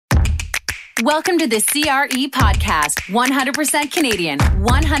Welcome to the CRE podcast, 100% Canadian,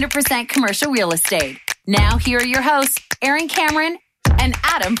 100% commercial real estate. Now, here are your hosts, Aaron Cameron and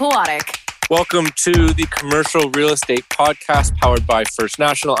Adam Pawatic. Welcome to the Commercial Real Estate Podcast powered by First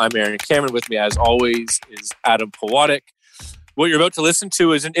National. I'm Aaron Cameron. With me, as always, is Adam Pawatic. What you're about to listen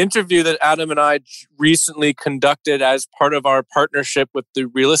to is an interview that Adam and I recently conducted as part of our partnership with the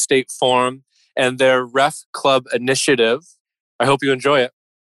Real Estate Forum and their Ref Club initiative. I hope you enjoy it.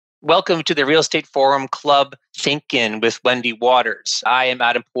 Welcome to the Real Estate Forum Club Think-In with Wendy Waters. I am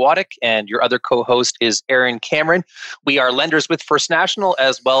Adam Pawatic, and your other co-host is Aaron Cameron. We are lenders with First National,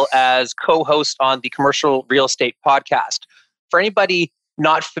 as well as co-host on the Commercial Real Estate Podcast. For anybody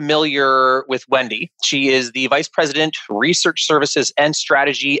not familiar with Wendy, she is the Vice President, Research Services and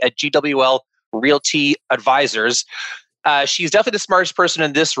Strategy at GWL Realty Advisors. She's definitely the smartest person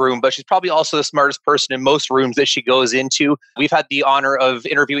in this room, but she's probably also the smartest person in most rooms that she goes into. We've had the honor of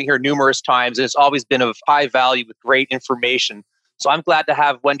interviewing her numerous times, and it's always been of high value with great information. So I'm glad to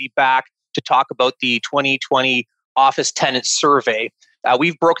have Wendy back to talk about the 2020 Office Tenant Survey.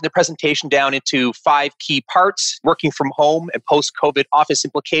 We've broken the presentation down into 5 key parts: working from home and post-COVID office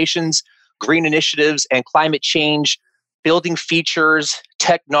implications, green initiatives and climate change, building features,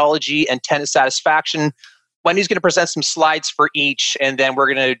 technology, and tenant satisfaction. Wendy's going to present some slides for each, and then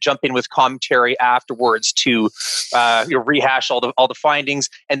we're going to jump in with commentary afterwards to rehash all the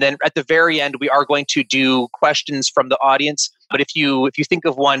findings. And then at the very end, we are going to do questions from the audience. But if you think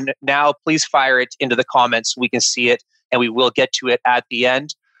of one now, please fire it into the comments. We can see it, and we will get to it at the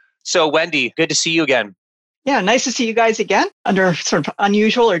end. So, Wendy, good to see you again. Yeah, nice to see you guys again under sort of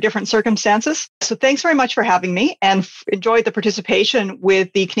unusual or different circumstances. So thanks very much for having me, and enjoyed the participation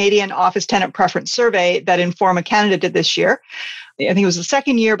with the Canadian Office Tenant Preference Survey that Informa Canada did this year. I think it was the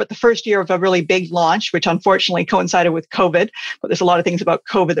second year, but the first year of a really big launch, which unfortunately coincided with COVID. But there's a lot of things about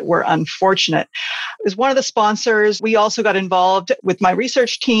COVID that were unfortunate. As one of the sponsors, we also got involved with my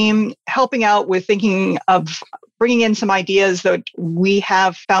research team, helping out with thinking of bringing in some ideas that we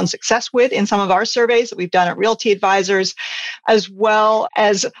have found success with in some of our surveys that we've done at Realty Advisors, as well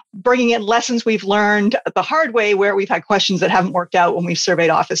as bringing in lessons we've learned the hard way where we've had questions that haven't worked out when we've surveyed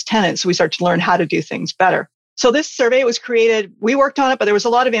office tenants. So we start to learn how to do things better. So this survey was created, we worked on it, but there was a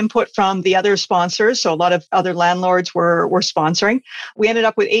lot of input from the other sponsors. So a lot of other landlords were sponsoring. We ended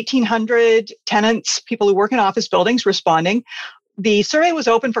up with 1,800 tenants, people who work in office buildings, responding. The survey was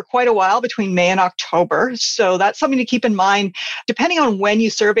open for quite a while between May and October. So that's something to keep in mind. Depending on when you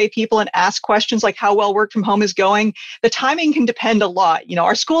survey people and ask questions like how well work from home is going, the timing can depend a lot. You know,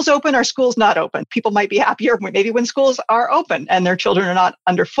 are schools open? Are schools not open? People might be happier maybe when schools are open and their children are not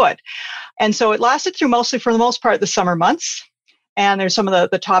underfoot. And so it lasted through for the most part, the summer months. And there's some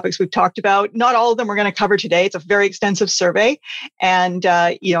of the topics we've talked about. Not all of them we're going to cover today. It's a very extensive survey. And,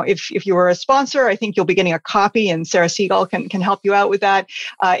 if you were a sponsor, I think you'll be getting a copy, and Sarah Seagull can help you out with that.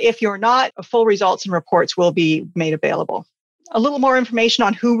 If you're not, full results and reports will be made available. A little more information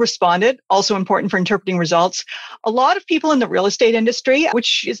on who responded, also important for interpreting results. A lot of people in the real estate industry,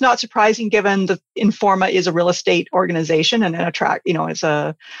 which is not surprising given that Informa is a real estate organization and is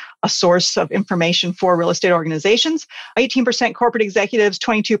a source of information for real estate organizations. 18% corporate executives,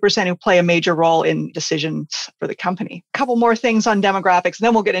 22% who play a major role in decisions for the company. A couple more things on demographics, and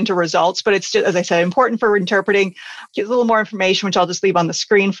then we'll get into results. But it's just, as I said, important for interpreting. Get a little more information, which I'll just leave on the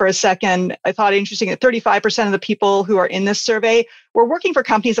screen for a second. I thought it interesting that 35% of the people who are in this survey were working for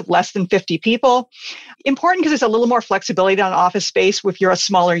companies of less than 50 people. Important because there's a little more flexibility on office space if you're a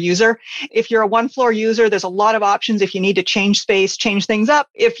smaller user. If you're a one-floor user, there's a lot of options. If you need to change space, change things up.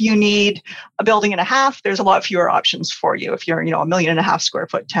 If you need a building and a half, there's a lot fewer options for you if you're, 1.5 million square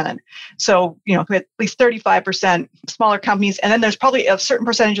foot tenant. So, at least 35% smaller companies. And then there's probably a certain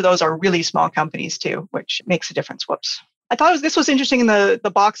percentage of those are really small companies too, which makes a difference. Whoops. I thought this was interesting in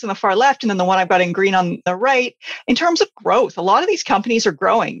the box on the far left, and then the one I've got in green on the right. In terms of growth, a lot of these companies are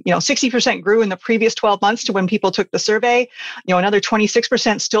growing. 60% grew in the previous 12 months to when people took the survey. Another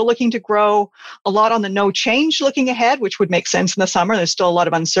 26% still looking to grow. A lot on the no change looking ahead, which would make sense in the summer. There's still a lot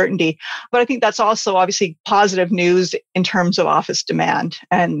of uncertainty. But I think that's also obviously positive news in terms of office demand.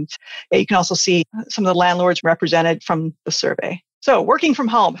 And you can also see some of the landlords represented from the survey. So working from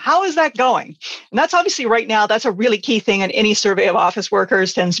home, how is that going? And that's obviously right now, that's a really key thing in any survey of office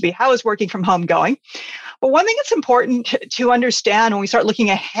workers tends to be, how is working from home going? But one thing that's important to understand when we start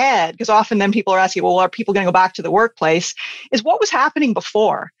looking ahead, because often then people are asking, well, are people going to go back to the workplace, is what was happening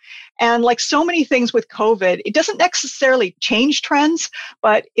before? And like so many things with COVID, it doesn't necessarily change trends,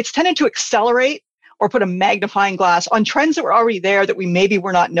 but it's tended to accelerate or put a magnifying glass on trends that were already there that we maybe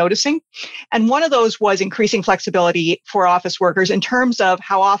were not noticing. And one of those was increasing flexibility for office workers in terms of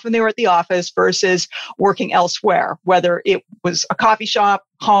how often they were at the office versus working elsewhere, whether it was a coffee shop,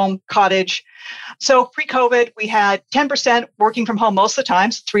 home, cottage. So pre-COVID, we had 10% working from home most of the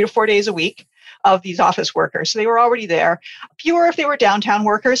time, so 3 to 4 days a week of these office workers. So they were already there. Fewer if they were downtown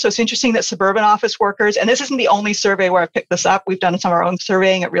workers. So it's interesting that suburban office workers, and this isn't the only survey where I've picked this up. We've done some of our own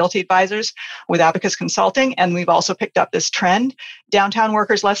surveying at Realty Advisors with Abacus Consulting, and we've also picked up this trend. Downtown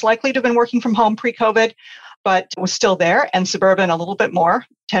workers less likely to have been working from home pre-COVID, but was still there, and suburban a little bit more,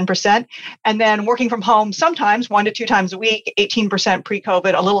 10%. And then working from home sometimes 1 to 2 times a week, 18%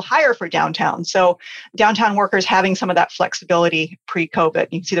 pre-COVID, a little higher for downtown. So downtown workers having some of that flexibility pre-COVID.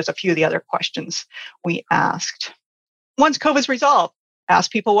 You can see there's a few of the other questions we asked. Once COVID's resolved,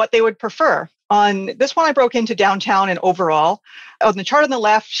 asked people what they would prefer. On this one, I broke into downtown and overall. On the chart on the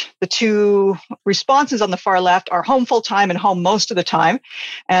left, the two responses on the far left are home full-time and home most of the time.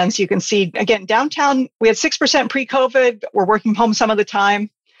 And so you can see, again, downtown, we had 6% pre-COVID. We're working home some of the time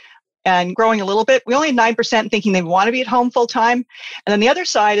and growing a little bit. We only had 9% thinking they want to be at home full-time. And then the other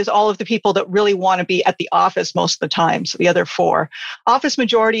side is all of the people that really want to be at the office most of the time. So the other 4. Office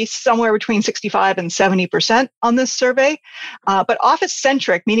majority, somewhere between 65 and 70% on this survey. But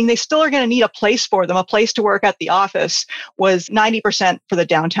office-centric, meaning they still are going to need a place for them, a place to work at the office, was 90% for the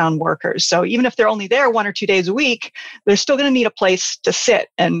downtown workers. So even if they're only there 1 or 2 days a week, they're still going to need a place to sit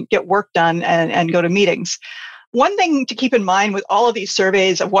and get work done and go to meetings. One thing to keep in mind with all of these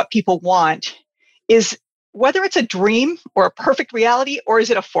surveys of what people want is whether it's a dream or a perfect reality, or is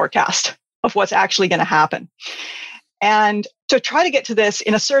it a forecast of what's actually going to happen. And to try to get to this,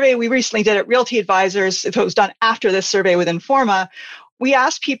 in a survey we recently did at Realty Advisors, it was done after this survey with Informa, we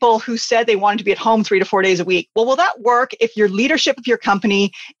asked people who said they wanted to be at home 3 to 4 days a week. Well, will that work if your leadership of your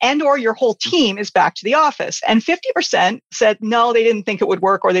company and or your whole team is back to the office? And 50% said no, they didn't think it would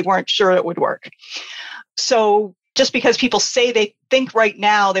work, or they weren't sure it would work. So just because people say they think right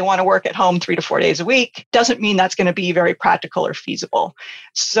now they want to work at home 3 to 4 days a week doesn't mean that's going to be very practical or feasible.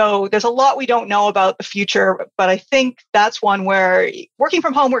 So there's a lot we don't know about the future, but I think that's one where working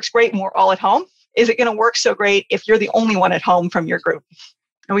from home works great when we're all at home. Is it going to work so great if you're the only one at home from your group?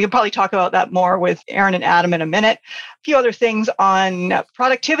 And we can probably talk about that more with Aaron and Adam in a minute. A few other things on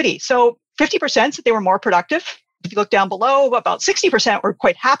productivity. So 50% said they were more productive. If you look down below, about 60% were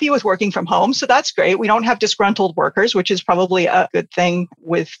quite happy with working from home. So that's great. We don't have disgruntled workers, which is probably a good thing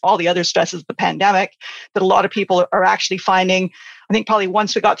with all the other stresses of the pandemic, that a lot of people are actually finding. I think probably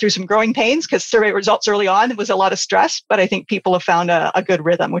once we got through some growing pains, because survey results early on, it was a lot of stress, but I think people have found a good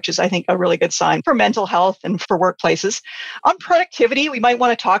rhythm, which is, I think, a really good sign for mental health and for workplaces. On productivity, we might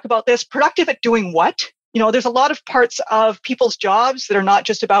want to talk about this. Productive at doing what? You know, there's a lot of parts of people's jobs that are not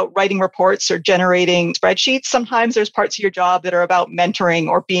just about writing reports or generating spreadsheets. Sometimes there's parts of your job that are about mentoring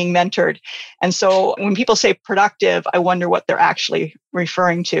or being mentored. And so when people say productive, I wonder what they're actually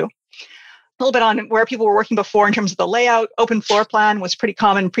referring to. A little bit on where people were working before in terms of the layout. Open floor plan was pretty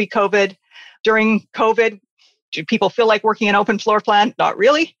common pre-COVID. During COVID, do people feel like working an open floor plan? Not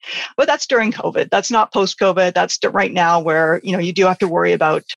really, but that's during COVID. That's not post-COVID. That's right now where, you know, you do have to worry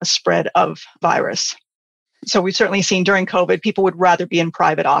about a spread of virus. So we've certainly seen during COVID, people would rather be in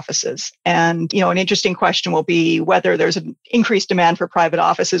private offices. And, you know, an interesting question will be whether there's an increased demand for private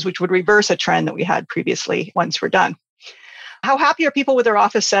offices, which would reverse a trend that we had previously once we're done. How happy are people with their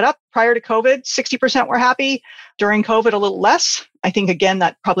office setup? Prior to COVID, 60% were happy. During COVID, a little less. I think, again,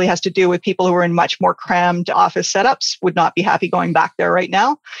 that probably has to do with people who are in much more crammed office setups would not be happy going back there right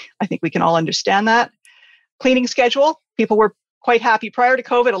now. I think we can all understand that. Cleaning schedule, people were quite happy prior to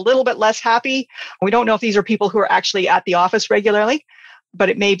COVID, a little bit less happy. We don't know if these are people who are actually at the office regularly, but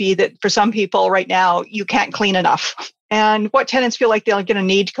it may be that for some people right now, you can't clean enough. And what tenants feel like they're going to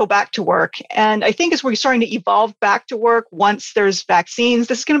need to go back to work. And I think as we're starting to evolve back to work, once there's vaccines,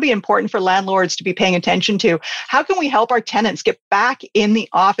 this is going to be important for landlords to be paying attention to. How can we help our tenants get back in the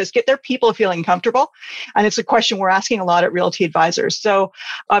office, get their people feeling comfortable? And it's a question we're asking a lot at Realty Advisors. So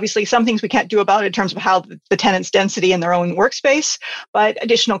obviously some things we can't do about it in terms of how the tenant's density in their own workspace, but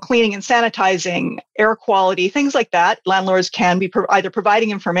additional cleaning and sanitizing, air quality, things like that. Landlords can be either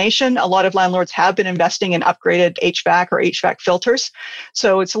providing information. A lot of landlords have been investing in upgraded HVAC or HVAC filters.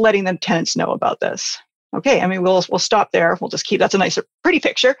 So it's letting the tenants know about this. Okay, I mean, we'll stop there. We'll just keep, that's a nice, pretty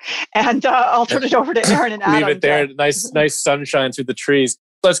picture. And I'll turn it over to Aaron and Adam. Leave it there. Nice sunshine through the trees.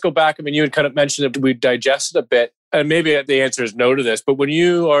 Let's go back. I mean, you had kind of mentioned that we digested a bit, and maybe the answer is no to this, but when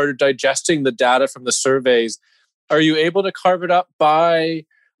you are digesting the data from the surveys, are you able to carve it up by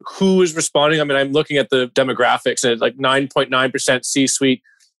who is responding? I mean, I'm looking at the demographics and it's like 9.9% C-suite,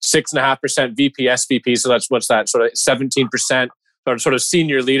 6.5% VP, SVP. So what's that? Sort of 17% or sort of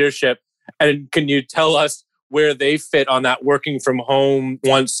senior leadership. And can you tell us where they fit on that working from home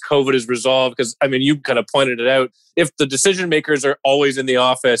once COVID is resolved? Because, I mean, you kind of pointed it out. If the decision makers are always in the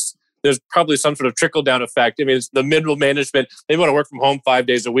office, there's probably some sort of trickle-down effect. I mean, it's the middle management, they want to work from home 5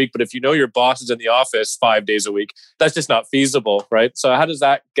 days a week, but if you know your boss is in the office 5 days a week, that's just not feasible, right? So how does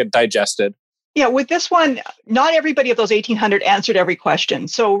that get digested? Yeah, with this one, not everybody of those 1,800 answered every question.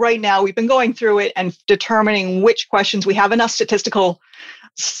 So right now, we've been going through it and determining which questions we have enough statistical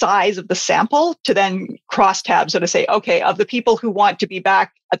size of the sample to then cross-tab. So to say, okay, of the people who want to be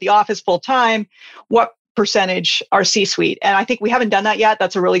back at the office full-time, what percentage are C-suite? And I think we haven't done that yet.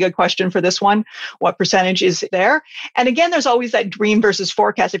 That's a really good question for this one. What percentage is there? And again, there's always that dream versus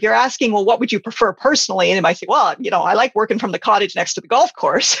forecast. If you're asking, well, what would you prefer personally? And they might say, well, I like working from the cottage next to the golf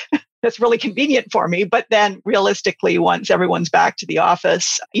course. That's really convenient for me. But then realistically, once everyone's back to the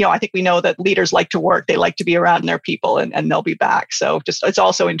office, I think we know that leaders like to work. They like to be around their people and they'll be back. So it's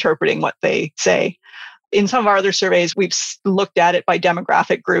also interpreting what they say. In some of our other surveys, we've looked at it by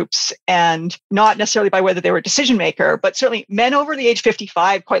demographic groups and not necessarily by whether they were a decision maker, but certainly men over the age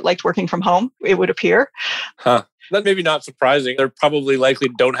 55 quite liked working from home, it would appear. Huh. That may be not surprising. They're probably likely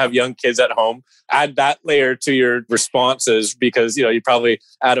don't have young kids at home. Add that layer to your responses because, you probably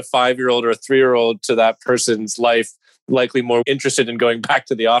add a 5-year-old or a 3-year-old to that person's life, likely more interested in going back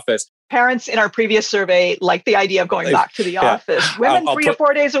to the office. Parents in our previous survey like the idea of going back to the office. Women 3 to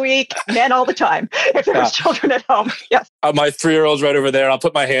 4 days a week, men all the time, if there's children at home. Yes. My 3-year-old's right over there. I'll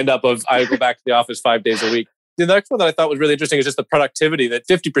put my hand up of I go back to the office 5 days a week. The next one that I thought was really interesting is just the productivity, that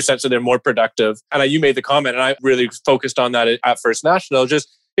 50% said they're more productive. And you made the comment, and I really focused on that at First National. Just,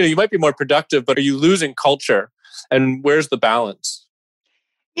 you might be more productive, but are you losing culture? And where's the balance?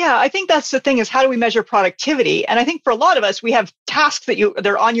 Yeah, I think that's the thing is how do we measure productivity? And I think for a lot of us, we have tasks that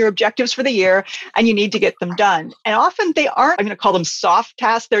they're on your objectives for the year and you need to get them done. And often they aren't, I'm going to call them soft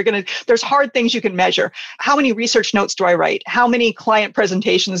tasks. There's hard things you can measure. How many research notes do I write? How many client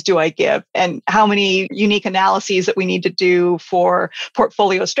presentations do I give? And how many unique analyses that we need to do for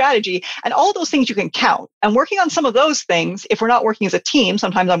portfolio strategy? And all of those things you can count. And working on some of those things, if we're not working as a team,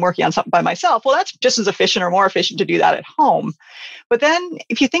 sometimes I'm working on something by myself. Well, that's just as efficient or more efficient to do that at home. But then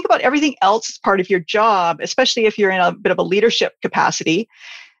if you think about everything else as part of your job, especially if you're in a bit of a leadership capacity,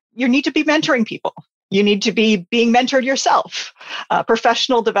 you need to be mentoring people. You need to be being mentored yourself,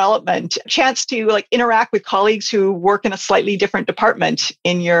 professional development, chance to interact with colleagues who work in a slightly different department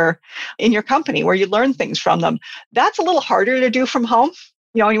in your company where you learn things from them. That's a little harder to do from home.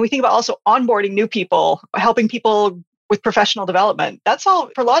 When we think about also onboarding new people, helping people with professional development, that's all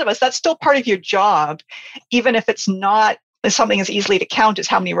for a lot of us. That's still part of your job, even if it's not something as easily to count as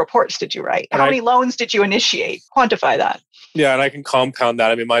how many reports did you write? How many loans did you initiate? Quantify that. Yeah, and I can compound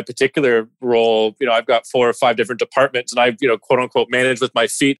that. I mean, my particular role, I've got 4 or 5 different departments and I've, quote unquote, managed with my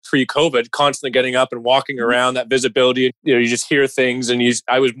feet pre-COVID, constantly getting up and walking around, that visibility. You just hear things and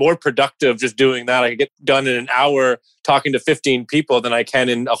I was more productive just doing that. I could get done in an hour talking to 15 people than I can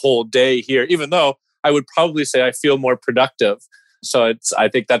in a whole day here, even though I would probably say I feel more productive. So I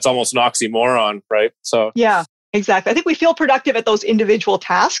think that's almost an oxymoron, right? So yeah. Exactly. I think we feel productive at those individual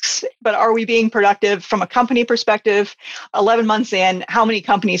tasks, but are we being productive from a company perspective? 11 months in, how many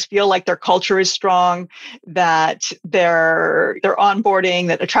companies feel like their culture is strong, that their onboarding,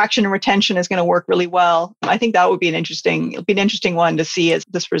 that attraction and retention is going to work really well? I think that would be an interesting one to see as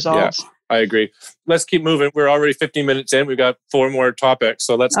this resolves. Yeah, I agree. Let's keep moving. We're already 15 minutes in. We've got 4 more topics,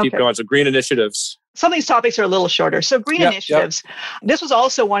 so let's keep going. So green initiatives. Some of these topics are a little shorter. So green initiatives, this was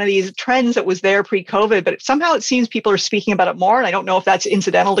also one of these trends that was there pre-COVID, but somehow it seems people are speaking about it more. And I don't know if that's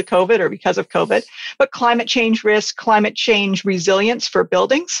incidental to COVID or because of COVID, but climate change risk, climate change resilience for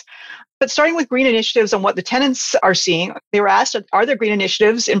buildings. But starting with green initiatives and what the tenants are seeing, they were asked, are there green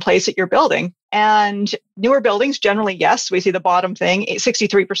initiatives in place at your building? And newer buildings, generally, yes. We see the bottom thing,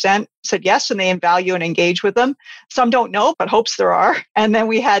 63% said yes, and they value and engage with them. Some don't know, but hopes there are. And then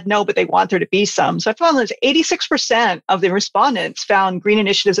we had no, but they want there to be some. So I found that 86% of the respondents found green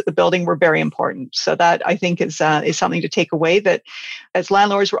initiatives at the building were very important. So that I think is something to take away, that as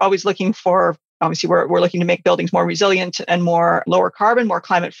landlords, we're always looking for. Obviously, we're looking to make buildings more resilient and more lower carbon, more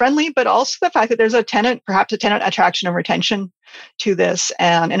climate friendly, but also the fact that there's perhaps a tenant attraction and retention to this,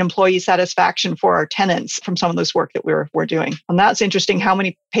 and an employee satisfaction for our tenants from some of this work that we're doing. And that's interesting how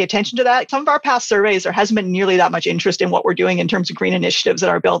many pay attention to that. Some of our past surveys, there hasn't been nearly that much interest in what we're doing in terms of green initiatives at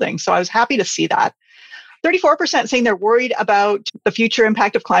our building. So I was happy to see that. 34% saying they're worried about the future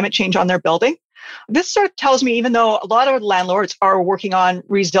impact of climate change on their building. This sort of tells me, even though a lot of landlords are working on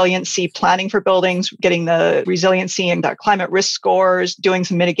resiliency planning for buildings, getting the resiliency and the climate risk scores, doing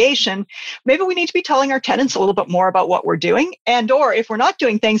some mitigation, maybe we need to be telling our tenants a little bit more about what we're doing. And or if we're not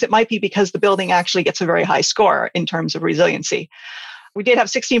doing things, it might be because the building actually gets a very high score in terms of resiliency. We did have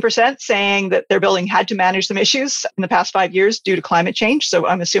 16% saying that their building had to manage some issues in the past 5 years due to climate change. So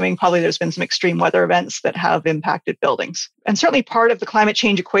I'm assuming probably there's been some extreme weather events that have impacted buildings. And certainly part of the climate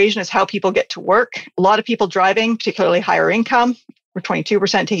change equation is how people get to work. A lot of people driving, particularly higher income. We're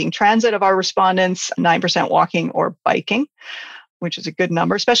 22% taking transit of our respondents, 9% walking or biking, which is a good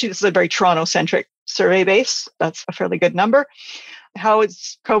number, especially this is a very Toronto-centric survey base. That's a fairly good number. How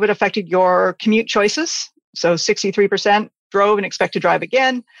has COVID affected your commute choices? So 63% drove and expect to drive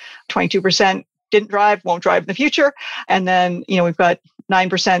again. 22% didn't drive, won't drive in the future. And then, we've got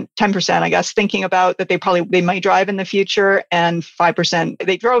 9%, 10%, I guess, thinking about that they might drive in the future, and 5%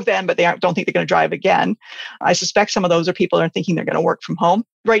 they drove then, but they don't think they're going to drive again. I suspect some of those are people that are thinking they're going to work from home.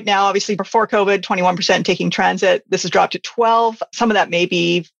 Right now, obviously, before COVID, 21% taking transit. This has dropped to 12. Some of that may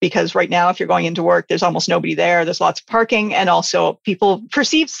be because right now, if you're going into work, there's almost nobody there. There's lots of parking, and also people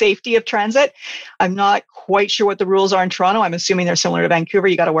perceive safety of transit. I'm not quite sure what the rules are in Toronto. I'm assuming they're similar to Vancouver.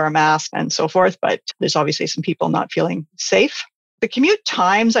 You got to wear a mask and so forth, but there's obviously some people not feeling safe. The commute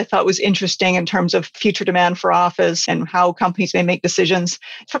times I thought was interesting in terms of future demand for office and how companies may make decisions.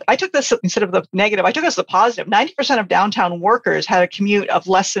 I took this instead of the negative, I took this as the positive. 90% of downtown workers had a commute of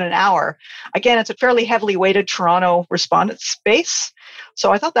less than an hour. Again, it's a fairly heavily weighted Toronto respondent space.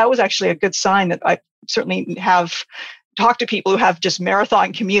 So I thought that was actually a good sign that I certainly have talked to people who have just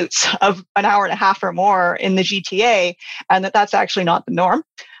marathon commutes of an hour and a half or more in the GTA, and that's actually not the norm.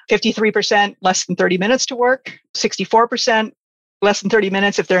 53% less than 30 minutes to work, 64% less than 30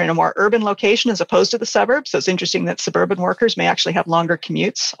 minutes if they're in a more urban location as opposed to the suburbs. So it's interesting that suburban workers may actually have longer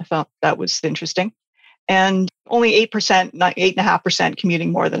commutes. I thought that was interesting. And only 8%, 8.5%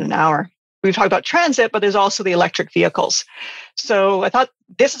 commuting more than an hour. We've talked about transit, but there's also the electric vehicles. So I thought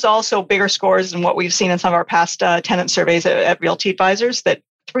this is also bigger scores than what we've seen in some of our past tenant surveys at Realty Advisors, that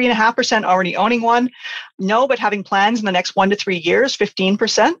 3.5% already owning one. No, but having plans in the next 1 to 3 years,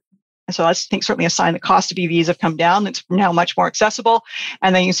 15%. So I think certainly a sign the cost of EVs have come down. It's now much more accessible.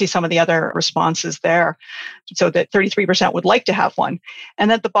 And then you see some of the other responses there. So that 33% would like to have one.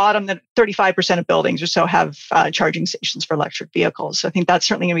 And at the bottom, that 35% of buildings or so have charging stations for electric vehicles. So I think that's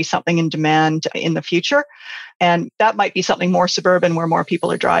certainly going to be something in demand in the future. And that might be something more suburban where more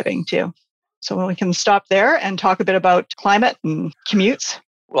people are driving too. So we can stop there and talk a bit about climate and commutes.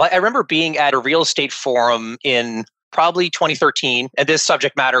 Well, I remember being at a real estate forum in probably 2013, and this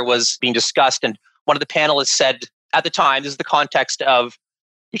subject matter was being discussed. And one of the panelists said at the time, this is the context of,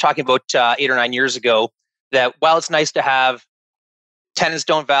 you're talking about 8 or 9 years ago, that while it's nice to have, tenants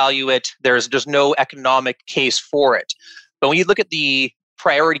don't value it, there's no economic case for it. But when you look at the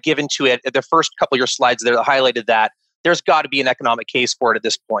priority given to it, the first couple of your slides there that highlighted that, there's got to be an economic case for it at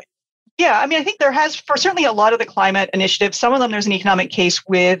this point. Yeah, I mean, I think there has, for certainly a lot of the climate initiatives, some of them there's an economic case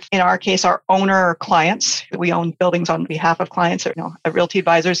with, in our case, our owner clients. We own buildings on behalf of clients, at Realty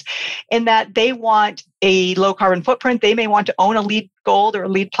Advisors, in that they want a low carbon footprint. They may want to own a LEED Gold or a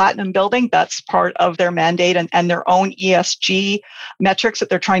LEED Platinum building. That's part of their mandate and their own ESG metrics that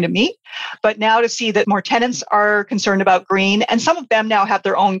they're trying to meet. But now to see that more tenants are concerned about green, and some of them now have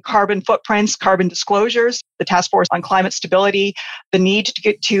their own carbon footprints, carbon disclosures, the Task Force on Climate Stability, the need to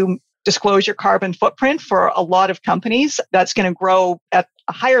get to disclose your carbon footprint for a lot of companies. That's going to grow at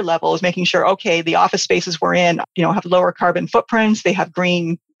a higher level, is making sure, okay, the office spaces we're in, have lower carbon footprints. They have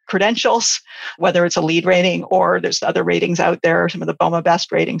green credentials, whether it's a LEED rating or there's other ratings out there, some of the BOMA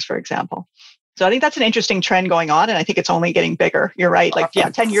Best ratings, for example. So I think that's an interesting trend going on, and I think it's only getting bigger. You're right.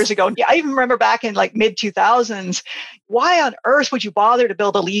 10 years ago, I even remember back in mid-2000s, why on earth would you bother to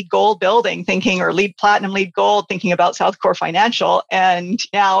build a LEED Gold building or LEED Platinum, LEED Gold, thinking about Southcore Financial? And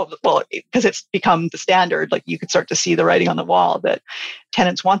now, because it's become the standard, you could start to see the writing on the wall that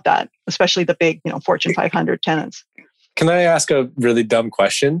tenants want that, especially the big, Fortune 500 tenants. Can I ask a really dumb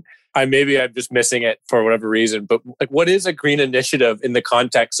question? I'm just missing it for whatever reason, but what is a green initiative in the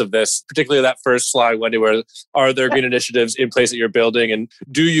context of this, particularly that first slide, Wendy, where are there green initiatives in place at your building and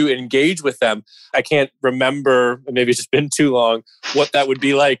do you engage with them? I can't remember, maybe it's just been too long, what that would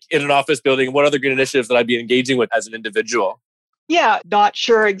be like in an office building and what other green initiatives that I'd be engaging with as an individual. Yeah, not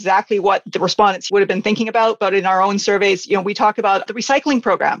sure exactly what the respondents would have been thinking about, but in our own surveys, we talk about the recycling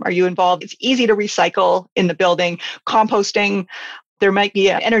program. Are you involved? It's easy to recycle in the building, composting, There might be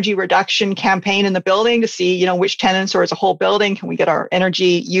an energy reduction campaign in the building to see, which tenants or as a whole building, can we get our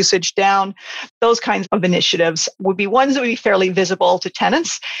energy usage down? Those kinds of initiatives would be ones that would be fairly visible to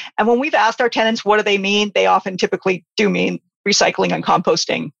tenants. And when we've asked our tenants, what do they mean? They often typically do mean recycling and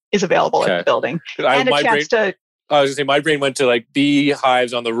composting is available at the building. And a chance to... I was going to say, my brain went to like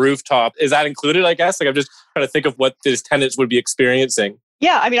beehives on the rooftop. Is that included, I guess? Like, I'm just trying to think of what these tenants would be experiencing.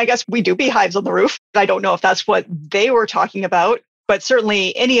 Yeah, I mean, I guess we do beehives on the roof. I don't know if that's what they were talking about, but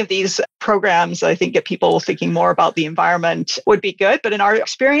certainly any of these programs, I think, get people thinking more about the environment would be good. But in our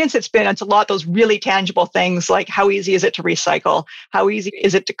experience, it's a lot of those really tangible things like how easy is it to recycle? How easy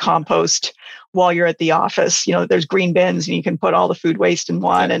is it to compost while you're at the office? There's green bins and you can put all the food waste in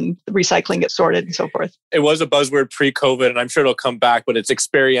one and the recycling gets sorted and so forth. It was a buzzword pre-COVID and I'm sure it'll come back, but it's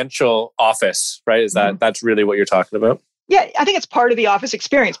experiential office, right? That's really what you're talking about? Yeah, I think it's part of the office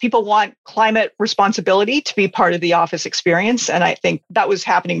experience. People want climate responsibility to be part of the office experience. And I think that was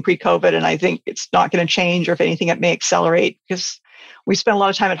happening pre-COVID. And I think it's not going to change, or if anything, it may accelerate because we spend a lot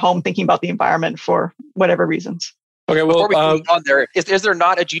of time at home thinking about the environment for whatever reasons. Okay, well, before we move on there, is there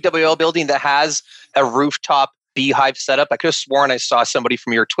not a GWL building that has a rooftop beehive setup? I could have sworn I saw somebody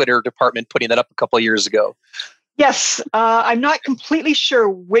from your Twitter department putting that up a couple of years ago. Yes, I'm not completely sure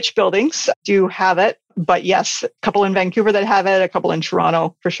which buildings do have it, but yes, a couple in Vancouver that have it, a couple in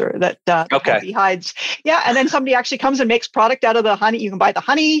Toronto for sure that have beehives. Yeah, and then somebody actually comes and makes product out of the honey. You can buy the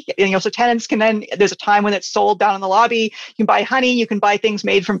honey, and so tenants can then, there's a time when it's sold down in the lobby. You can buy honey, you can buy things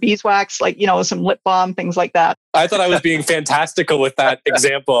made from beeswax, like, some lip balm, things like that. I thought I was being fantastical with that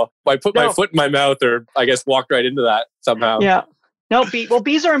example. I put my foot in my mouth, or I guess walked right into that somehow. Yeah. No,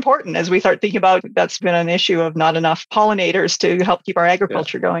 bees are important as we start thinking about that's been an issue of not enough pollinators to help keep our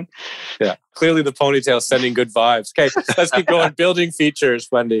agriculture going. Yeah, clearly the ponytail's sending good vibes. Okay, let's keep going. Building features,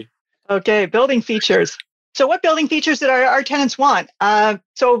 Wendy. Okay, building features. So what building features did our tenants want?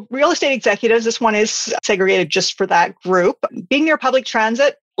 So real estate executives, this one is segregated just for that group. Being near public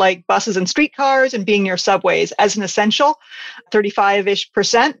transit, like buses and streetcars, and being near subways as an essential,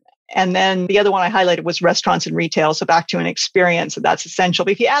 35-ish%. And then the other one I highlighted was restaurants and retail. So back to an experience, that's essential.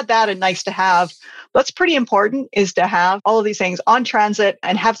 But if you add that and nice to have, what's pretty important is to have all of these things on transit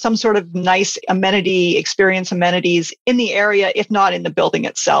and have some sort of nice experience amenities in the area, if not in the building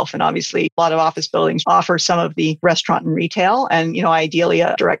itself. And obviously, a lot of office buildings offer some of the restaurant and retail. And, ideally,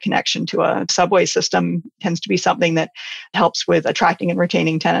 a direct connection to a subway system tends to be something that helps with attracting and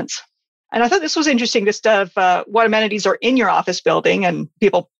retaining tenants. And I thought this was interesting, just of what amenities are in your office building, and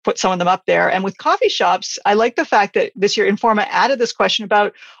people put some of them up there. And with coffee shops, I like the fact that this year Informa added this question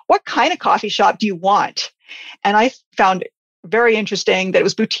about what kind of coffee shop do you want? And I found very interesting that it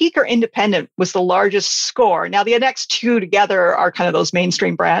was boutique or independent was the largest score. Now, the next two together are kind of those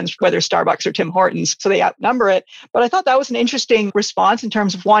mainstream brands, whether Starbucks or Tim Hortons, so they outnumber it. But I thought that was an interesting response in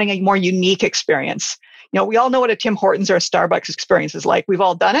terms of wanting a more unique experience. We all know what a Tim Hortons or a Starbucks experience is like. We've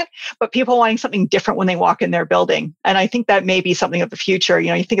all done it, but people wanting something different when they walk in their building. And I think that may be something of the future.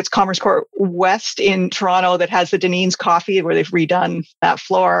 You think it's Commerce Court West in Toronto that has the Deneen's Coffee, where they've redone that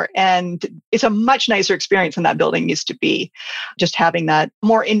floor. And it's a much nicer experience than that building used to be. Just having that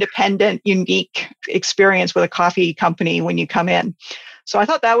more independent, unique experience with a coffee company when you come in. So I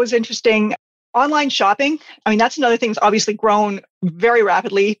thought that was interesting. Online shopping, that's another thing that's obviously grown very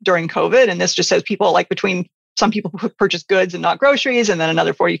rapidly during COVID. And this just says people between some people who purchase goods and not groceries, and then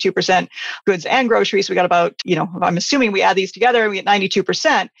another 42% goods and groceries. So we got about, I'm assuming we add these together, we get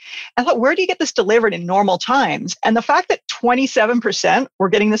 92%. I thought, where do you get this delivered in normal times? And the fact that 27% were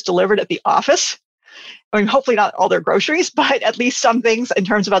getting this delivered at the office, hopefully not all their groceries, but at least some things in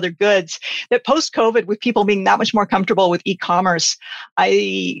terms of other goods, that post-COVID, with people being that much more comfortable with e-commerce,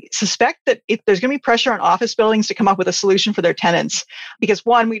 I suspect that there's going to be pressure on office buildings to come up with a solution for their tenants. Because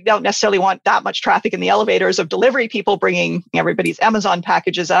one, we don't necessarily want that much traffic in the elevators of delivery people bringing everybody's Amazon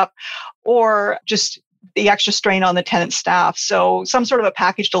packages up, or just the extra strain on the tenant staff. So some sort of a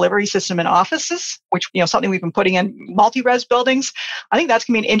package delivery system in offices, which, something we've been putting in multi-res buildings. I think that's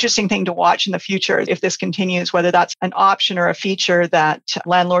going to be an interesting thing to watch in the future if this continues, whether that's an option or a feature that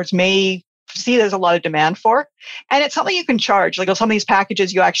landlords may see there's a lot of demand for. And it's something you can charge. Like some of these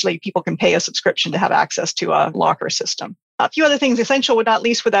packages, people can pay a subscription to have access to a locker system. A few other things essential would not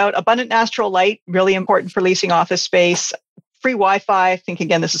lease without. Abundant natural light, really important for leasing office space. Free Wi-Fi. I think,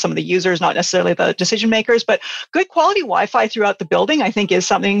 again, this is some of the users, not necessarily the decision makers, but good quality Wi-Fi throughout the building, I think, is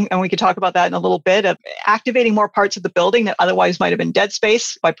something, and we could talk about that in a little bit, of activating more parts of the building that otherwise might have been dead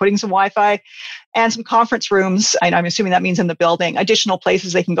space by putting some Wi-Fi. and some conference rooms. And I'm assuming that means in the building, additional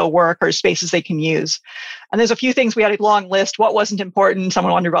places they can go work or spaces they can use. And there's a few things. We had a long list. What wasn't important?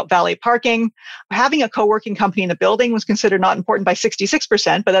 Someone wondered about valet parking. Having a co-working company in the building was considered not important by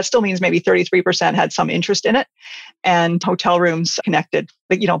 66%, but that still means maybe 33% had some interest in it. And hotel rooms connected.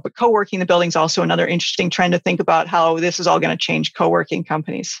 But co-working in the building is also another interesting trend to think about how this is all going to change co-working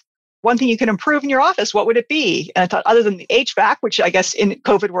companies. One thing you can improve in your office, what would it be? And I thought, other than the HVAC, which I guess in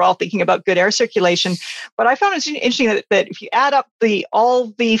COVID, we're all thinking about good air circulation. But I found it interesting that if you add up all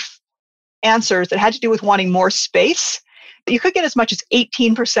the answers that had to do with wanting more space, you could get as much as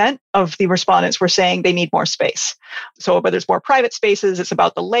 18% of the respondents were saying they need more space. So whether it's more private spaces, it's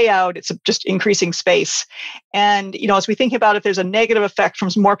about the layout, it's just increasing space. And, as we think about if there's a negative effect from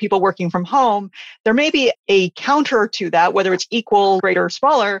more people working from home, there may be a counter to that, whether it's equal, greater, or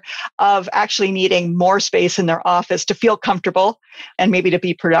smaller, of actually needing more space in their office to feel comfortable and maybe to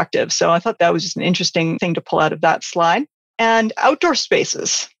be productive. So I thought that was just an interesting thing to pull out of that slide. And outdoor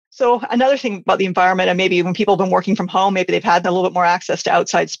spaces. So another thing about the environment, and maybe when people have been working from home, maybe they've had a little bit more access to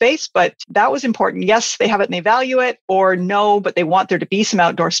outside space, but that was important. Yes, they have it and they value it, or no, but they want there to be some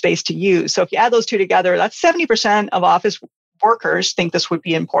outdoor space to use. So if you add those two together, that's 70% of office workers think this would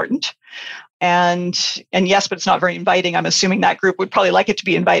be important. And yes, but it's not very inviting. I'm assuming that group would probably like it to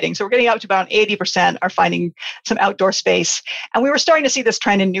be inviting. So we're getting up to about 80% are finding some outdoor space. And we were starting to see this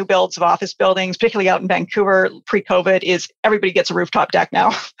trend in new builds of office buildings, particularly out in Vancouver pre-COVID, is everybody gets a rooftop deck now.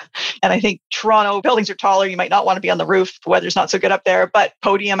 And I think Toronto buildings are taller. You might not want to be on the roof. The weather's not so good up there, but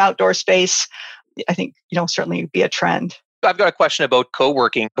podium outdoor space, I think, certainly be a trend. I've got a question about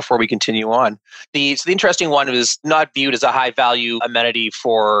co-working before we continue on. The interesting one is not viewed as a high value amenity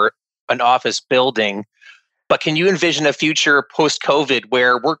for an office building, but can you envision a future post-COVID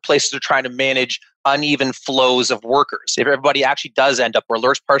where workplaces are trying to manage uneven flows of workers? If everybody actually does end up, or a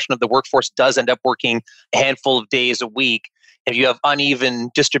large portion of the workforce does end up working a handful of days a week, if you have uneven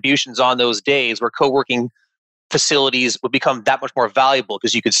distributions on those days, where co-working facilities would become that much more valuable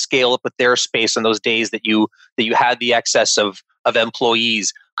because you could scale up with their space on those days that you had the excess of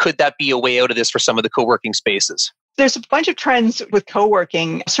employees. Could that be a way out of this for some of the co-working spaces? There's a bunch of trends with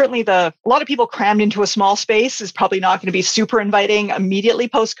co-working. Certainly a lot of people crammed into a small space is probably not going to be super inviting immediately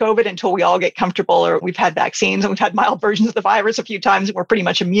post-COVID until we all get comfortable, or we've had vaccines and we've had mild versions of the virus a few times and we're pretty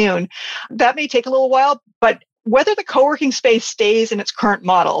much immune. That may take a little while, but whether the co-working space stays in its current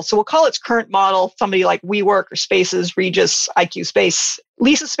model, so we'll call its current model, somebody like WeWork or Spaces, Regus, IQ Space,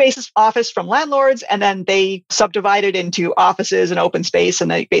 leases spaces office from landlords, and then they subdivide it into offices and open space, and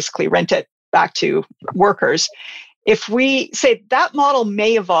they basically rent it back to workers. If we say that model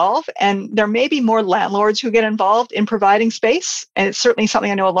may evolve, and there may be more landlords who get involved in providing space, and it's certainly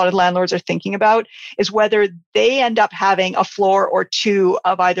something I know a lot of landlords are thinking about, is whether they end up having a floor or two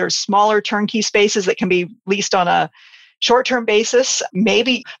of either smaller turnkey spaces that can be leased on a short-term basis.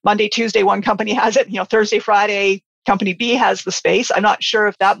 Maybe Monday, Tuesday, one company has it, Thursday, Friday, company B has the space. I'm not sure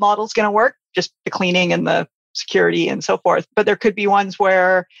if that model is going to work, just the cleaning and the security and so forth. But there could be ones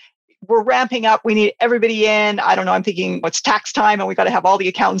where we're ramping up. We need everybody in. I don't know. I'm thinking it's tax time and we've got to have all the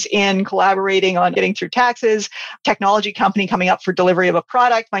accountants in collaborating on getting through taxes. Technology company coming up for delivery of a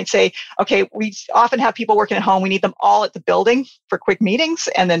product might say, okay, we often have people working at home. We need them all at the building for quick meetings.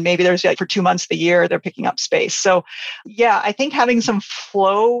 And then maybe there's for 2 months of the year, they're picking up space. So yeah, I think having some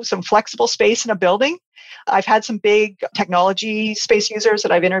flow, some flexible space in a building. I've had some big technology space users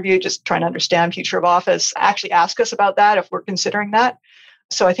that I've interviewed, just trying to understand future of office, actually ask us about that if we're considering that.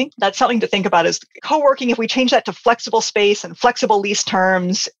 So I think that's something to think about is co-working. If we change that to flexible space and flexible lease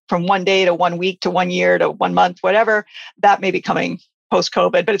terms from 1 day to 1 week to 1 year to 1 month, whatever, that may be coming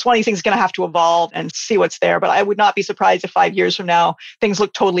post-COVID. But it's one of these things going to have to evolve and see what's there. But I would not be surprised if 5 years from now, things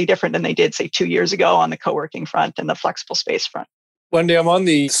look totally different than they did, say, 2 years ago on the co-working front and the flexible space front. Wendy, I'm on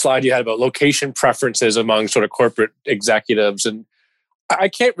the slide you had about location preferences among sort of corporate executives. And I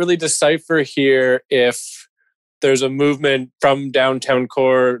can't really decipher here if there's a movement from downtown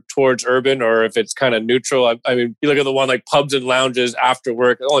core towards urban, or if it's kind of neutral. I mean, you look at the one like pubs and lounges after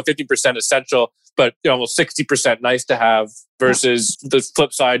work, only 50% essential, but almost 60% nice to have, versus the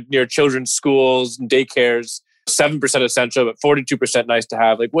flip side near children's schools and daycares, 7% essential, but 42% nice to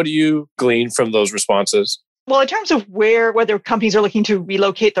have. Like, what do you glean from those responses? Well, in terms of whether companies are looking to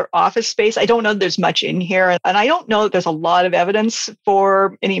relocate their office space, I don't know that there's much in here. And I don't know that there's a lot of evidence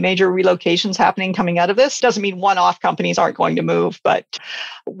for any major relocations happening coming out of this. Doesn't mean one-off companies aren't going to move. But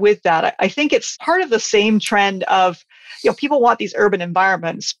with that, I think it's part of the same trend of, people want these urban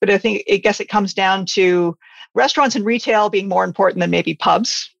environments. But I guess it comes down to restaurants and retail being more important than maybe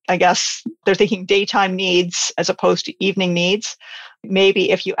pubs. I guess they're thinking daytime needs as opposed to evening needs.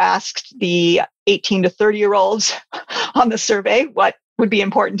 maybe if you asked the 18 to 30-year-olds on the survey what would be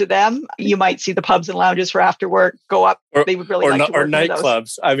important to them, you might see the pubs and lounges for after work go up. They would really like to work near those. Or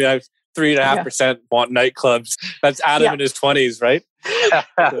nightclubs. I mean, 3.5% want nightclubs. That's Adam in his 20s, right?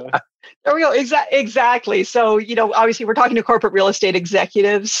 There we go. Exactly. So, obviously we're talking to corporate real estate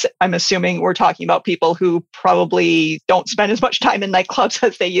executives. I'm assuming we're talking about people who probably don't spend as much time in nightclubs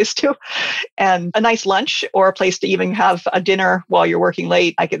as they used to. And a nice lunch or a place to even have a dinner while you're working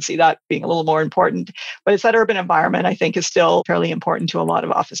late, I can see that being a little more important. But it's that urban environment, I think, is still fairly important to a lot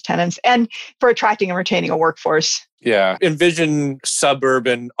of office tenants and for attracting and retaining a workforce. Yeah. Envision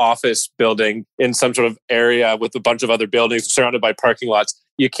suburban office building in some sort of area with a bunch of other buildings surrounded by parking lots.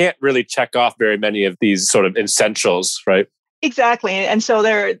 You can't really check off very many of these sort of essentials, right? Exactly. And so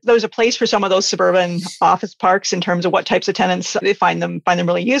there's a place for some of those suburban office parks in terms of what types of tenants they find them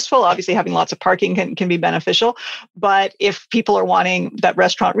really useful. Obviously, having lots of parking can be beneficial. But if people are wanting that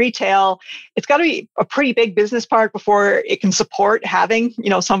restaurant retail, it's got to be a pretty big business park before it can support having,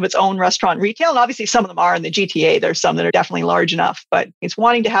 some of its own restaurant retail. And obviously, some of them are in the GTA. There's some that are definitely large enough, but it's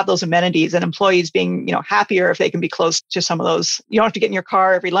wanting to have those amenities and employees being, happier if they can be close to some of those. You don't have to get in your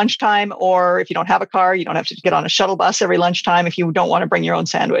car every lunchtime, or if you don't have a car, you don't have to get on a shuttle bus every lunchtime if you don't want to bring your own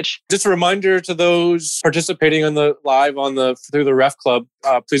sandwich. Just a reminder to those participating on the live through the Ref Club,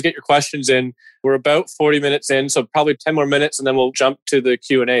 please get your questions in. We're about 40 minutes in, so probably 10 more minutes, and then we'll jump to the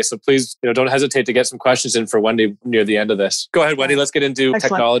Q&A. So please, don't hesitate to get some questions in for Wendy near the end of this. Go ahead, Wendy. Let's get into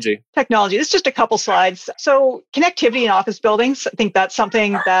technology. Technology. This is just a couple slides. So connectivity in office buildings, I think that's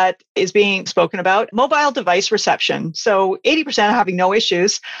something that is being spoken about. Mobile device reception. So 80% are having no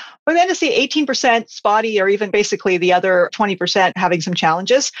issues. But then to see 18% spotty, or even basically the other 20% having some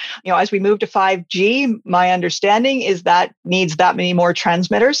challenges. As we move to 5G, my understanding is that needs that many more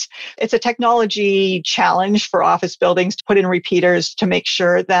transmitters. It's a technology challenge for office buildings to put in repeaters to make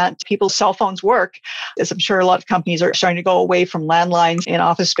sure that people's cell phones work, as I'm sure a lot of companies are starting to go away from landlines in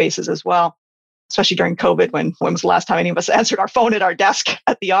office spaces as well. Especially during COVID, when was the last time any of us answered our phone at our desk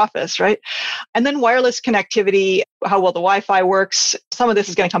at the office, right? And then wireless connectivity, how well the Wi-Fi works. Some of this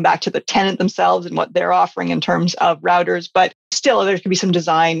is going to come back to the tenant themselves and what they're offering in terms of routers, but still there can be some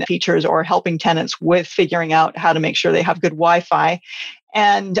design features or helping tenants with figuring out how to make sure they have good Wi-Fi.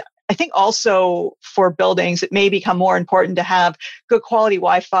 And I think also for buildings, it may become more important to have good quality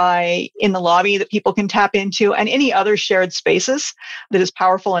Wi-Fi in the lobby that people can tap into, and any other shared spaces that is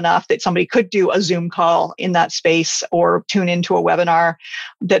powerful enough that somebody could do a Zoom call in that space or tune into a webinar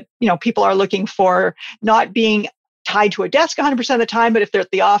that, people are looking for, not being tied to a desk 100% of the time, but if they're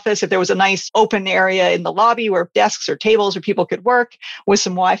at the office, if there was a nice open area in the lobby where desks or tables or people could work with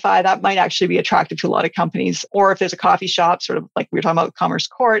some Wi-Fi, that might actually be attractive to a lot of companies. Or if there's a coffee shop, sort of like we were talking about Commerce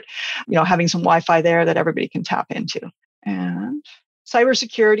Court, having some Wi-Fi there that everybody can tap into. And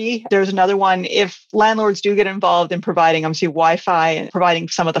cybersecurity, there's another one. If landlords do get involved in providing, obviously, Wi-Fi and providing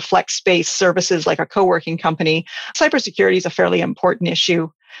some of the flex space services like a co-working company, cybersecurity is a fairly important issue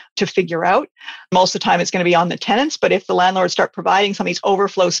to figure out. Most of the time it's going to be on the tenants, but if the landlords start providing some of these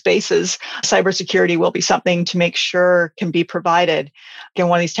overflow spaces, cybersecurity will be something to make sure can be provided. Again,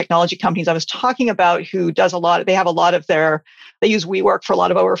 one of these technology companies I was talking about who does they use WeWork for a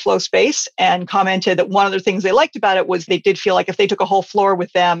lot of overflow space, and commented that one of the things they liked about it was they did feel like if they took a whole floor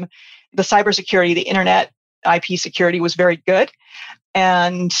with them, the cybersecurity, the internet IP security was very good.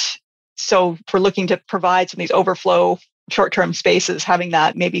 And so if we're looking to provide some of these overflow short-term spaces, having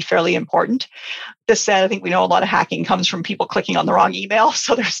that may be fairly important. This said, I think we know a lot of hacking comes from people clicking on the wrong email.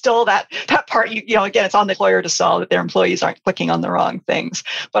 So there's still that part, again, it's on the employer to solve that their employees aren't clicking on the wrong things.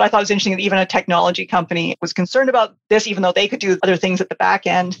 But I thought it was interesting that even a technology company was concerned about this, even though they could do other things at the back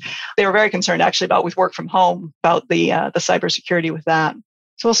end. They were very concerned actually about with work from home, about the cybersecurity with that.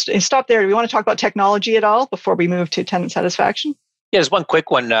 So we'll stop there. Do we want to talk about technology at all before we move to tenant satisfaction? Yeah, there's one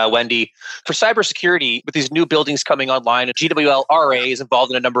quick one, Wendy. For cybersecurity, with these new buildings coming online, GWL-RA is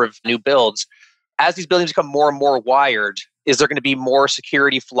involved in a number of new builds. As these buildings become more and more wired, is there going to be more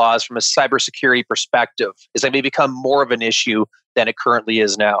security flaws from a cybersecurity perspective? Is that may become more of an issue than it currently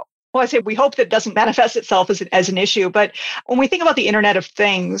is now? Well, I say we hope that it doesn't manifest itself as an issue. But when we think about the Internet of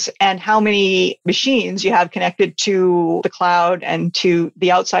Things and how many machines you have connected to the cloud and to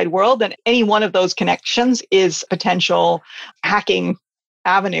the outside world, then any one of those connections is a potential hacking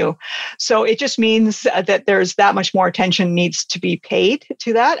avenue. So it just means that there's that much more attention needs to be paid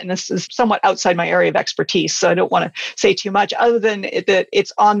to that. And this is somewhat outside my area of expertise, so I don't want to say too much other than that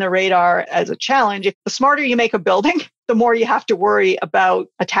it's on the radar as a challenge. If the smarter you make a building, the more you have to worry about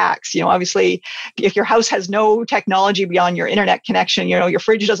attacks. Obviously, if your house has no technology beyond your internet connection, your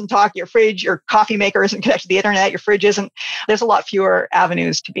fridge doesn't talk to your fridge, your coffee maker isn't connected to the internet, your fridge isn't, there's a lot fewer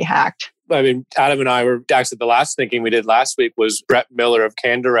avenues to be hacked. I mean, Adam and I were actually, the last thinking we did last week was Brett Miller of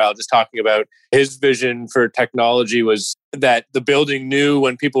Canderel, just talking about his vision for technology was that the building knew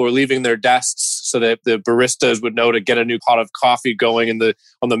when people were leaving their desks so that the baristas would know to get a new pot of coffee going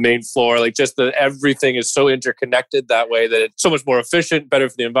on the main floor. Like just everything is so interconnected that way that it's so much more efficient, better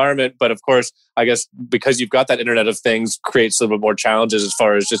for the environment. But of course, I guess because you've got that Internet of Things creates a little bit more challenges as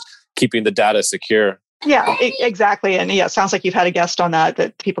far as just keeping the data secure. Yeah, exactly. And yeah, it sounds like you've had a guest on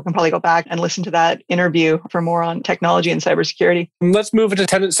that people can probably go back and listen to that interview for more on technology and cybersecurity. Let's move into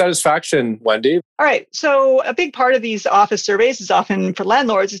tenant satisfaction, Wendy. All right. So a big part of these office surveys is often for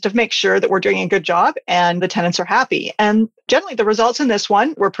landlords is to make sure that we're doing a good job and the tenants are happy. And generally the results in this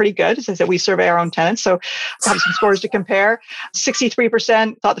one were pretty good. As I said, we survey our own tenants. So I have some scores to compare.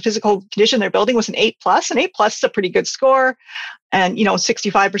 63% thought the physical condition of their building was an 8+. An 8+ is a pretty good score. And,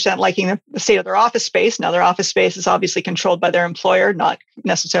 65% liking the state of their office space. Now, their office space is obviously controlled by their employer, not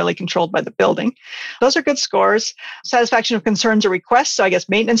necessarily controlled by the building. Those are good scores. Satisfaction of concerns or requests. So I guess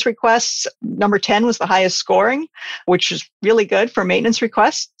maintenance requests, number 10 was the highest scoring, which is really good for maintenance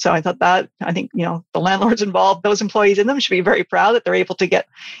requests. So I think, the landlords involved, those employees in them should be very proud that they're able to get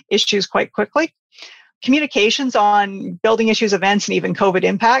issues quite quickly. Communications on building issues, events, and even COVID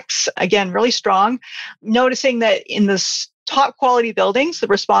impacts, again, really strong. Noticing that in this top quality buildings, the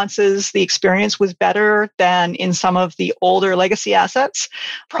responses, the experience was better than in some of the older legacy assets.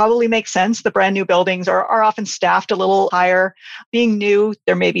 Probably makes sense. The brand new buildings are often staffed a little higher. Being new,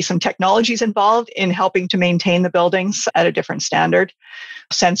 there may be some technologies involved in helping to maintain the buildings at a different standard.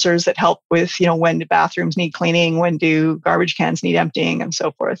 Sensors that help with, when do bathrooms need cleaning, when do garbage cans need emptying, and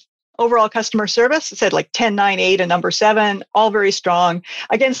so forth. Overall customer service, it said like 10, 9, 8, and number 7, all very strong.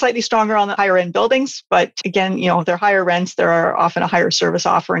 Again, slightly stronger on the higher end buildings, but again, they're higher rents. There are often a higher service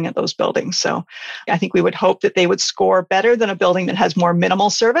offering at those buildings. So I think we would hope that they would score better than a building that has more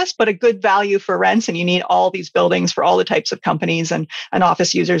minimal service, but a good value for rents. And you need all these buildings for all the types of companies and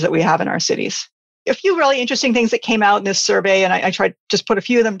office users that we have in our cities. A few really interesting things that came out in this survey, and I tried just put a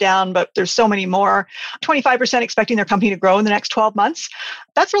few of them down, but there's so many more. 25% expecting their company to grow in the next 12 months.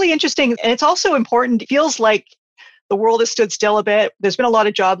 That's really interesting. And it's also important. It feels like the world has stood still a bit. There's been a lot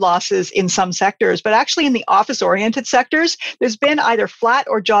of job losses in some sectors, but actually in the office-oriented sectors, there's been either flat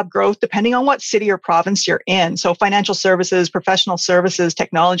or job growth, depending on what city or province you're in. So financial services, professional services,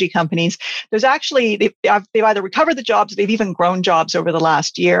 technology companies, there's actually, they've either recovered the jobs, they've even grown jobs over the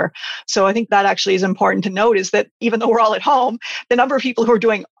last year. So I think that actually is important to note is that even though we're all at home, the number of people who are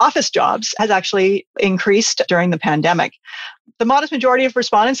doing office jobs has actually increased during the pandemic. The modest majority of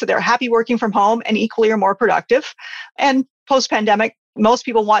respondents said they're happy working from home and equally or more productive. And post-pandemic, most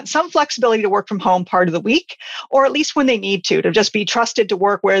people want some flexibility to work from home part of the week, or at least when they need to just be trusted to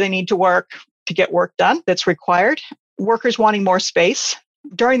work where they need to work to get work done that's required. Workers wanting more space.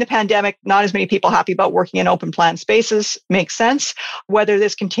 During the pandemic, not as many people happy about working in open plan spaces. Makes sense. Whether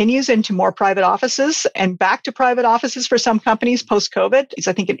this continues into more private offices and back to private offices for some companies post-COVID is,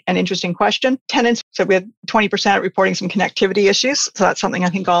 I think, an interesting question. Tenants, so we had 20% reporting some connectivity issues. So that's something I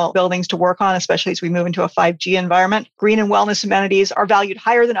think all buildings to work on, especially as we move into a 5G environment. Green and wellness amenities are valued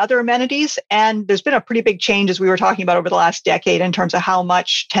higher than other amenities. And there's been a pretty big change, as we were talking about over the last decade, in terms of how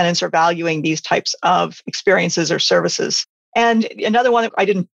much tenants are valuing these types of experiences or services. And another one, I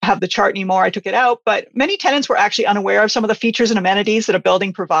didn't have the chart anymore, I took it out, but many tenants were actually unaware of some of the features and amenities that a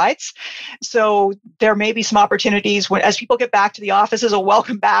building provides. So there may be some opportunities when, as people get back to the office, as a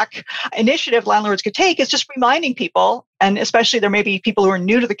welcome back initiative landlords could take is just reminding people, and especially there may be people who are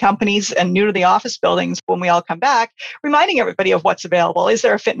new to the companies and new to the office buildings when we all come back, reminding everybody of what's available. Is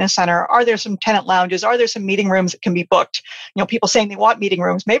there a fitness center? Are there some tenant lounges? Are there some meeting rooms that can be booked? People saying they want meeting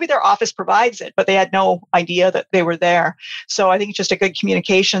rooms. Maybe their office provides it, but they had no idea that they were there. So I think it's just a good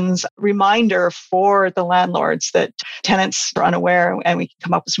communications reminder for the landlords that tenants are unaware, and we can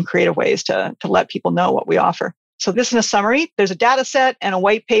come up with some creative ways to let people know what we offer. So this is a summary. There's a data set and a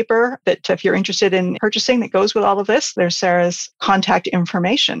white paper that if you're interested in purchasing that goes with all of this, there's Sarah's contact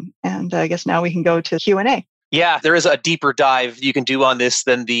information. And I guess now we can go to Q&A. Yeah, there is a deeper dive you can do on this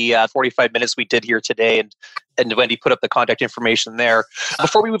than the 45 minutes we did here today. And Wendy put up the contact information there.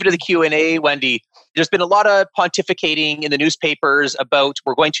 Before we move into the Q&A, Wendy, there's been a lot of pontificating in the newspapers about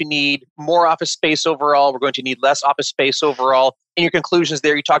we're going to need more office space overall. We're going to need less office space overall. In your conclusions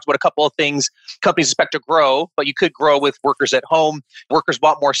there, you talked about a couple of things. Companies expect to grow, but you could grow with workers at home. Workers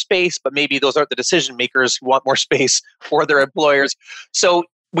want more space, but maybe those aren't the decision makers who want more space for their employers. So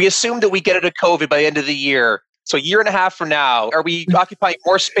we assume that we get out of COVID by the end of the year. So a year and a half from now, are we occupying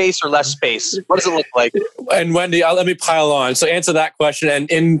more space or less space? What does it look like? And Wendy, let me pile on. So answer that question. And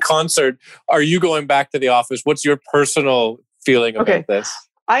in concert, are you going back to the office? What's your personal feeling about this?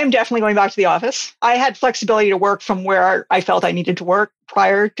 I am definitely going back to the office. I had flexibility to work from where I felt I needed to work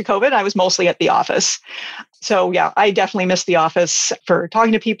prior to COVID. I was mostly at the office. So yeah, I definitely miss the office for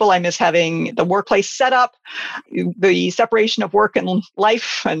talking to people. I miss having the workplace set up. The separation of work and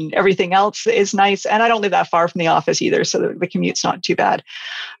life and everything else is nice. And I don't live that far from the office either, so the commute's not too bad.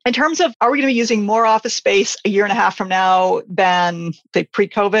 In terms of, are we going to be using more office space a year and a half from now than say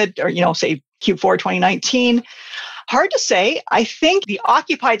pre-COVID or, say Q4 2019? Hard to say. I think the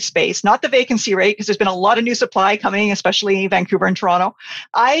occupied space, not the vacancy rate, because there's been a lot of new supply coming, especially Vancouver and Toronto.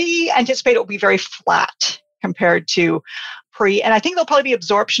 I anticipate it will be very flat compared to pre. And I think there'll probably be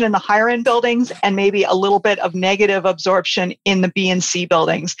absorption in the higher end buildings and maybe a little bit of negative absorption in the B and C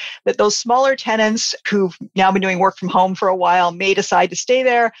buildings. That those smaller tenants who've now been doing work from home for a while may decide to stay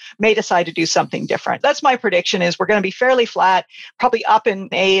there, may decide to do something different. That's my prediction, is we're going to be fairly flat, probably up in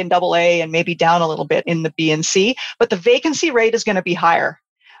A and AA and maybe down a little bit in the B and C, but the vacancy rate is going to be higher.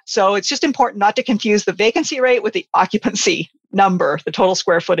 So it's just important not to confuse the vacancy rate with the occupancy number, the total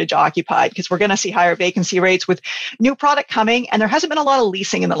square footage occupied, because we're going to see higher vacancy rates with new product coming. And there hasn't been a lot of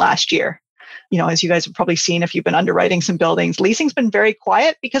leasing in the last year. As you guys have probably seen, if you've been underwriting some buildings, leasing's been very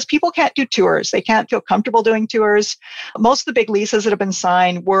quiet because people can't do tours. They can't feel comfortable doing tours. Most of the big leases that have been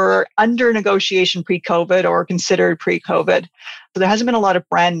signed were under negotiation pre-COVID or considered pre-COVID. So there hasn't been a lot of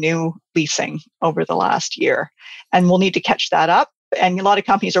brand new leasing over the last year. And we'll need to catch that up. And a lot of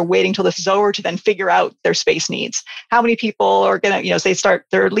companies are waiting till this is over to then figure out their space needs. How many people are going to, they start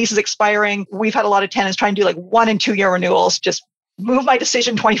their leases expiring. We've had a lot of tenants try and do like 1 and 2 year renewals, just move my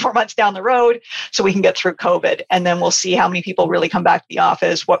decision 24 months down the road so we can get through COVID. And then we'll see how many people really come back to the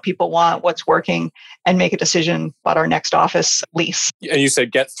office, what people want, what's working, and make a decision about our next office lease. And you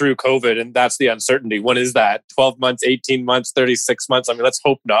said get through COVID, and that's the uncertainty. When is that? 12 months, 18 months, 36 months? I mean, let's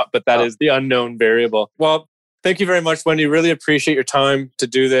hope not, but that is the unknown variable. Well, thank you very much, Wendy. Really appreciate your time to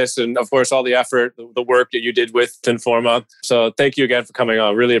do this. And of course, all the effort, the work that you did with Informa. So thank you again for coming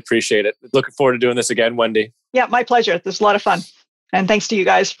on. Really appreciate it. Looking forward to doing this again, Wendy. Yeah, my pleasure. This is a lot of fun. And thanks to you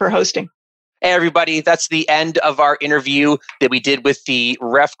guys for hosting. Hey, everybody. That's the end of our interview that we did with the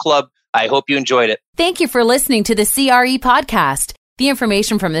Ref Club. I hope you enjoyed it. Thank you for listening to the CRE podcast. The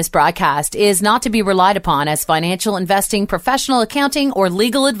information from this broadcast is not to be relied upon as financial, investing, professional accounting, or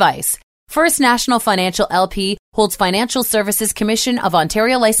legal advice. First National Financial LP holds Financial Services Commission of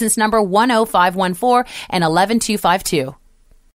Ontario license number 10514 and 11252.